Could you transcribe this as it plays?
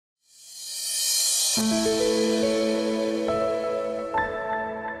What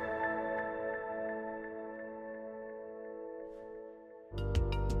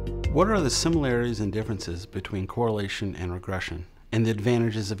are the similarities and differences between correlation and regression, and the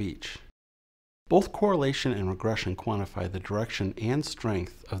advantages of each? Both correlation and regression quantify the direction and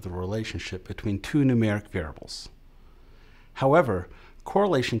strength of the relationship between two numeric variables. However,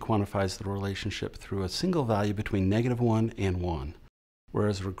 correlation quantifies the relationship through a single value between -1 and 1,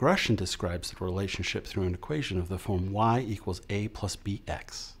 whereas regression describes the relationship through an equation of the form y equals a plus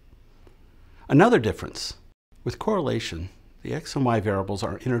bx. Another difference: with correlation, the x and y variables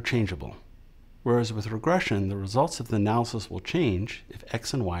are interchangeable, whereas with regression, the results of the analysis will change if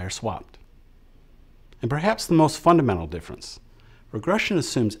x and y are swapped. And perhaps the most fundamental difference: regression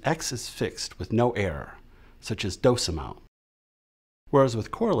assumes x is fixed with no error, such as dose amount, whereas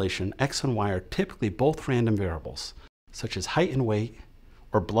with correlation, x and y are typically both random variables, such as height and weight,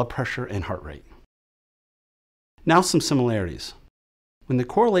 or blood pressure and heart rate. Now some similarities. When the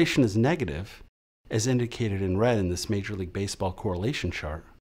correlation is negative, as indicated in red in this Major League Baseball correlation chart,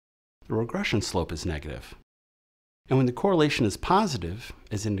 the regression slope is negative. And when the correlation is positive,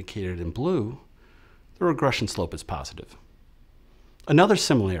 as indicated in blue, the regression slope is positive. Another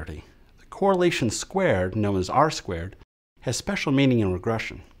similarity: the correlation squared, known as r squared, has special meaning in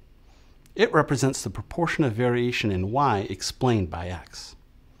regression. It represents the proportion of variation in y explained by x.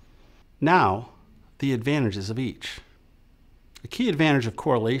 Now, the advantages of each. A key advantage of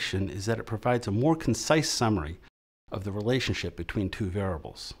correlation is that it provides a more concise summary of the relationship between two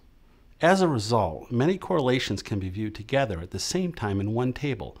variables. As a result, many correlations can be viewed together at the same time in one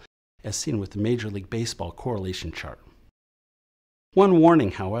table, as seen with the Major League Baseball correlation chart. One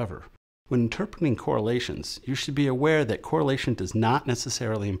warning, however: when interpreting correlations, you should be aware that correlation does not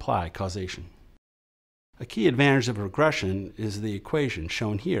necessarily imply causation. A key advantage of regression is the equation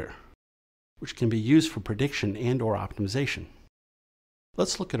shown here, which can be used for prediction and/or optimization.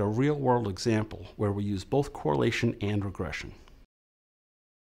 Let's look at a real-world example where we use both correlation and regression.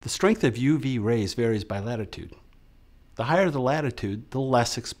 The strength of UV rays varies by latitude. The higher the latitude, the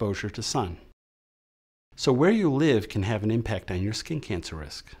less exposure to sun. So where you live can have an impact on your skin cancer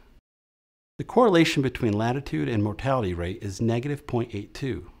risk. The correlation between latitude and mortality rate is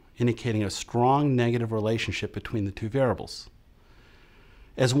 -0.82, indicating a strong negative relationship between the two variables.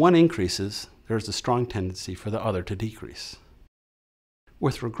 As one increases, there is a strong tendency for the other to decrease.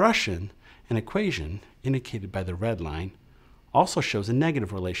 With regression, an equation, indicated by the red line, also shows a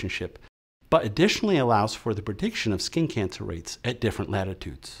negative relationship, but additionally allows for the prediction of skin cancer rates at different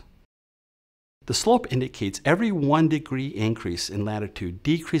latitudes. The slope indicates every 1 degree increase in latitude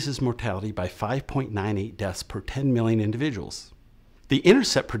decreases mortality by 5.98 deaths per 10 million individuals. The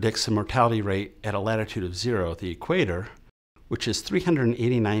intercept predicts the mortality rate at a latitude of 0, the equator, which is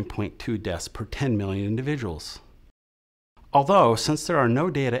 389.2 deaths per 10 million individuals. Although, since there are no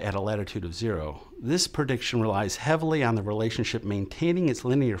data at a latitude of 0, this prediction relies heavily on the relationship maintaining its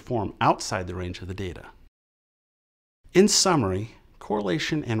linear form outside the range of the data. In summary,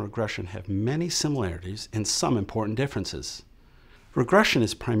 correlation and regression have many similarities and some important differences. Regression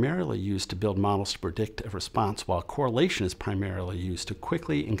is primarily used to build models to predict a response, while correlation is primarily used to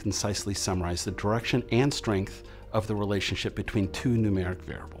quickly and concisely summarize the direction and strength of the relationship between two numeric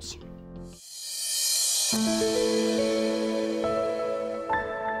variables.